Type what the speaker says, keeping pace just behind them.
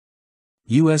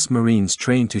U.S. Marines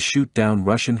trained to shoot down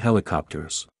Russian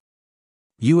helicopters.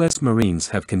 U.S.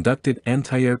 Marines have conducted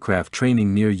anti-aircraft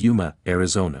training near Yuma,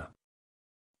 Arizona.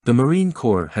 The Marine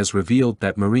Corps has revealed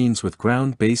that Marines with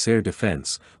ground-based air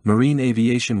defense, Marine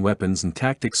Aviation Weapons and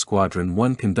Tactics Squadron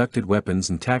 1 conducted Weapons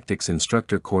and Tactics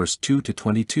Instructor Course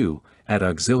 2-22 at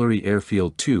Auxiliary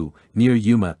Airfield II, near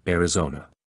Yuma, Arizona.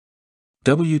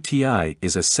 WTI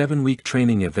is a 7-week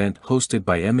training event hosted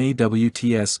by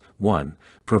MAWTS-1,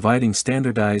 providing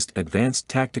standardized advanced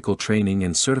tactical training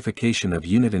and certification of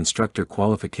unit instructor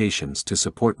qualifications to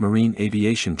support Marine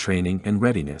aviation training and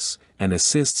readiness, and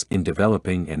assists in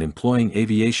developing and employing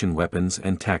aviation weapons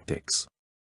and tactics.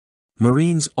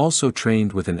 Marines also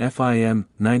trained with an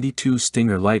FIM-92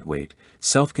 Stinger lightweight,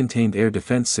 self-contained air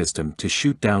defense system to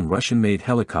shoot down Russian-made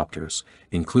helicopters,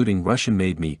 including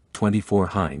Russian-made Mi-24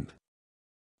 Hind.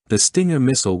 The Stinger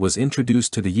missile was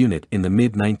introduced to the unit in the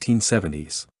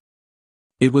mid-1970s.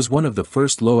 It was one of the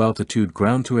first low-altitude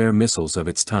ground-to-air missiles of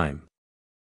its time.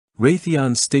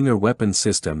 Raytheon's Stinger weapon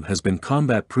system has been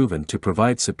combat-proven to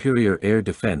provide superior air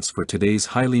defense for today's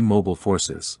highly mobile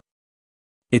forces.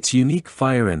 Its unique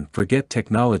fire-and-forget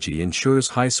technology ensures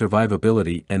high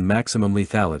survivability and maximum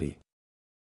lethality.